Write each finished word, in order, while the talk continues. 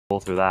go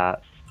through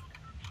that.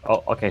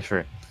 Oh, okay,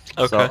 sure.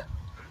 Okay.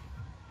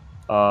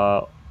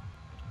 So,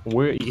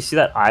 where you see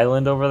that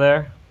island over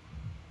there?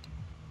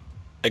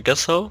 I guess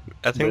so.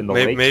 I think In the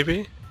lake?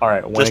 maybe. All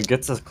right, when Just- it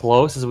gets as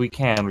close as we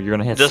can, you're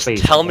gonna hit Just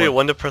space. tell me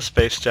when to press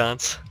space,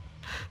 Johnse.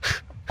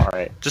 All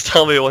right. Just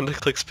tell me when to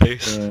click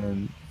space.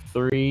 In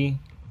 3,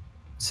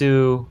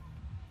 2,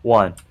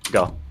 1,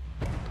 go. All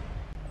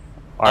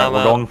right, I'm we're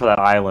out. going for that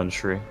island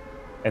tree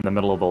in the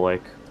middle of the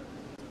lake.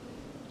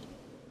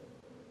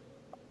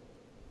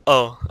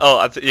 Oh,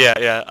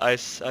 yeah, I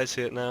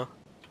see it now.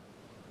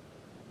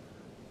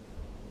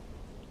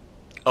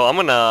 Oh, I'm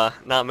gonna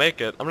not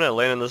make it. I'm gonna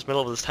land in this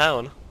middle of this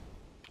town.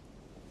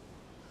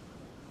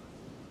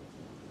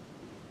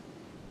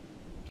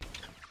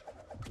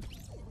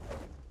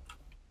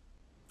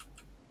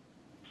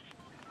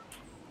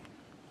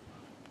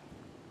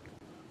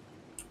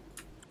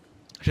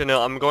 Actually,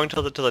 no, I'm going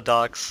to the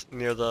docks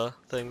near the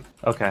thing.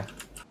 Okay.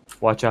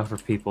 Watch out for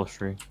people,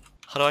 Shri.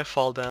 How do I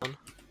fall down?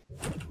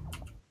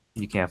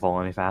 You can't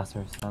fall any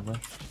faster, sadly.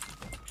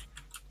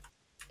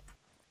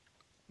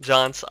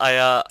 Johnse,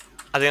 I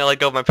think I let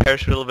go of my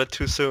parachute a little bit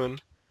too soon.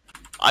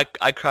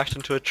 I crashed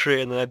into a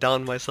tree and then I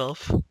downed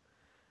myself.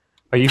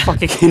 Are you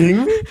fucking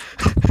kidding me?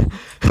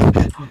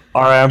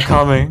 Alright, I'm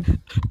coming.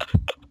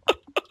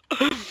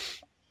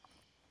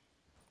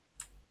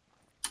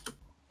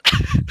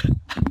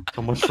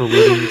 So much for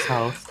looting this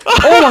house.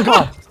 Oh my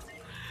god!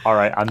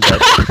 Alright, I'm dead.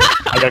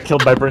 I got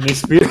killed by Britney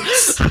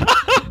Spears.